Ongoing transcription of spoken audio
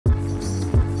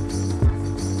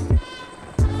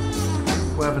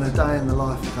We're having a day in the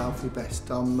life of Alfie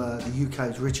Best. I'm the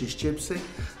UK's richest gypsy,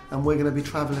 and we're going to be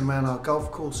travelling around our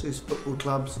golf courses, football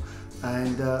clubs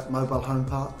and mobile home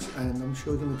parks, and I'm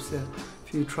sure we're going to see a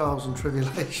few trials and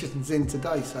tribulations in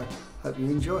today, so hope you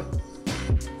enjoy.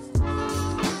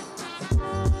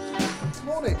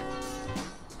 Morning.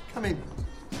 Come in.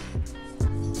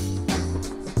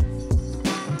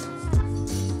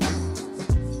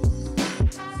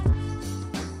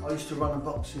 I used to run a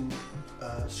boxing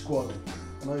squad,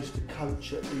 and I used to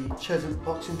coach at the Cheshunt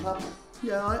Boxing Club.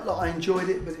 Yeah, I enjoyed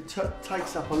it, but it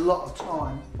takes up a lot of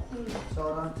time,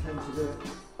 so I don't tend to do it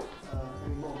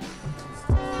anymore.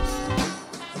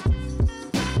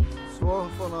 So we're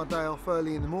off on our day off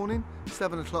early in the morning,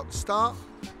 7 o'clock to start.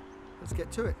 Let's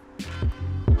get to it.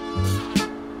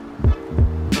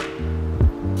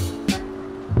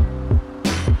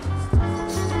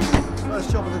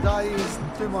 First job of the day is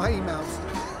do my emails.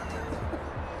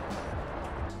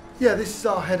 Yeah, this is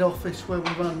our head office where we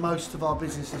run most of our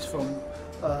businesses from.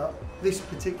 This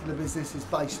particular business is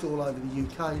based all over the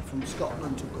UK, from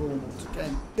Scotland to Cornwall to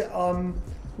Kent. Yeah, I'm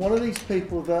one of these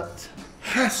people that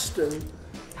has to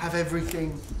have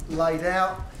everything laid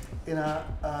out in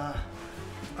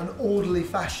an orderly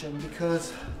fashion,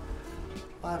 because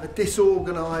I have a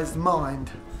disorganised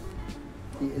mind.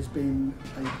 It has been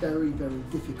a very, very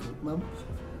difficult month,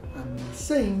 and we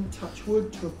seem, touch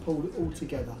wood, to have pulled it all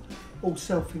together. All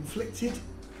self-inflicted,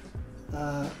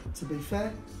 to be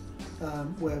fair,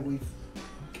 where we've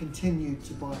continued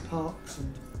to buy parks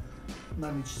and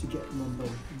managed to get them on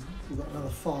board. We've got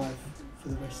another 5 for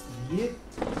the rest of the year.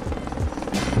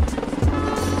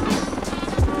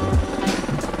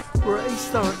 We're at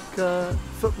East Thurrock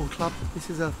Football Club. This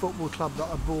is a football club that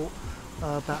I bought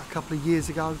about a couple of years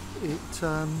ago. It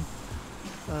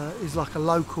is like a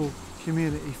local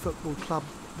community football club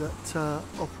that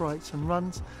operates and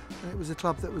runs, and it was a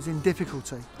club that was in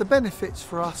difficulty. The benefits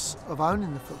for us of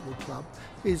owning the football club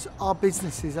is our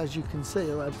businesses, as you can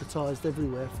see, are advertised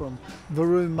everywhere, from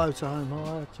Varoon Motorhome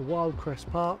Hire to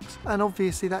Wildcrest Parks, and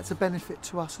obviously that's a benefit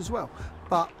to us as well.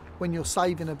 But when you're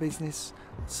saving a business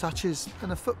such as,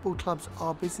 and the football clubs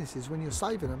are businesses, when you're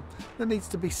saving them, there needs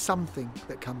to be something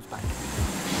that comes back.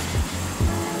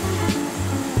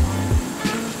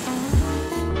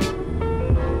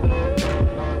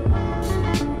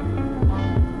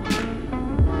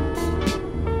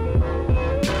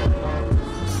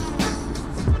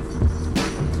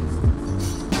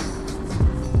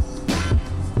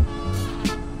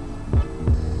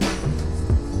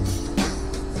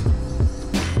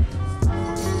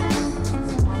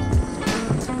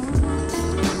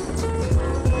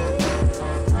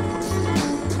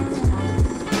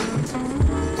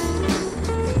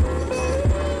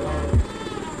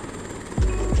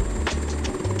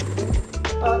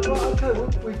 Right, okay,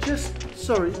 we've just,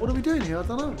 sorry, what are we doing here? I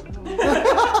don't know.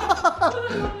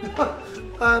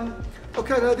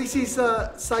 Okay, now this is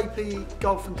Sapie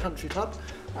Golf and Country Club,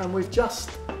 and we've just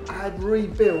had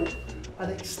rebuilt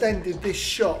and extended this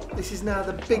shop. This is now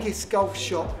the biggest golf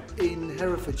shop in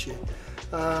Herefordshire,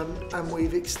 and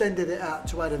we've extended it out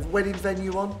to add a wedding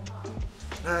venue on,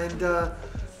 and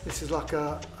this is like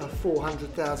a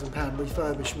 £400,000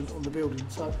 refurbishment on the building.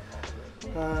 So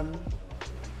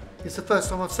it's the first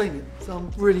time I've seen it, so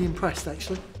I'm really impressed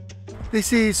actually.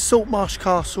 This is Saltmarsh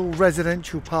Castle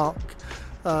Residential Park,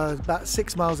 about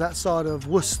 6 miles outside of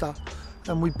Worcester,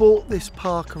 and we bought this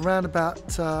park around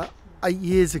about 8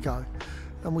 years ago,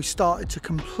 and we started to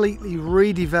completely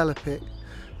redevelop it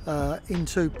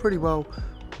into pretty well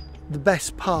the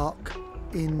best park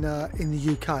in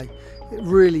the UK. It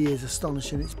really is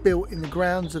astonishing. It's built in the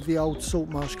grounds of the old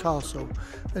Saltmarsh Castle,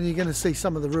 and you're going to see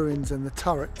some of the ruins and the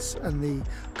turrets and the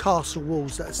castle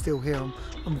walls that are still here.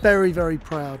 I'm very, very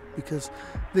proud, because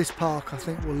this park, I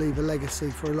think, will leave a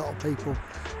legacy for a lot of people,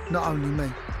 not only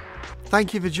me.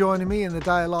 Thank you for joining me in the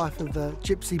day of life of the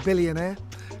Gypsy Billionaire.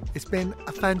 It's been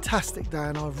a fantastic day,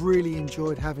 and I've really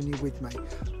enjoyed having you with me.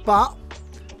 But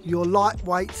your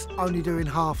lightweight's only doing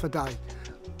half a day.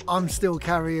 I'm still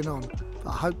carrying on.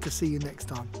 I hope to see you next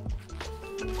time.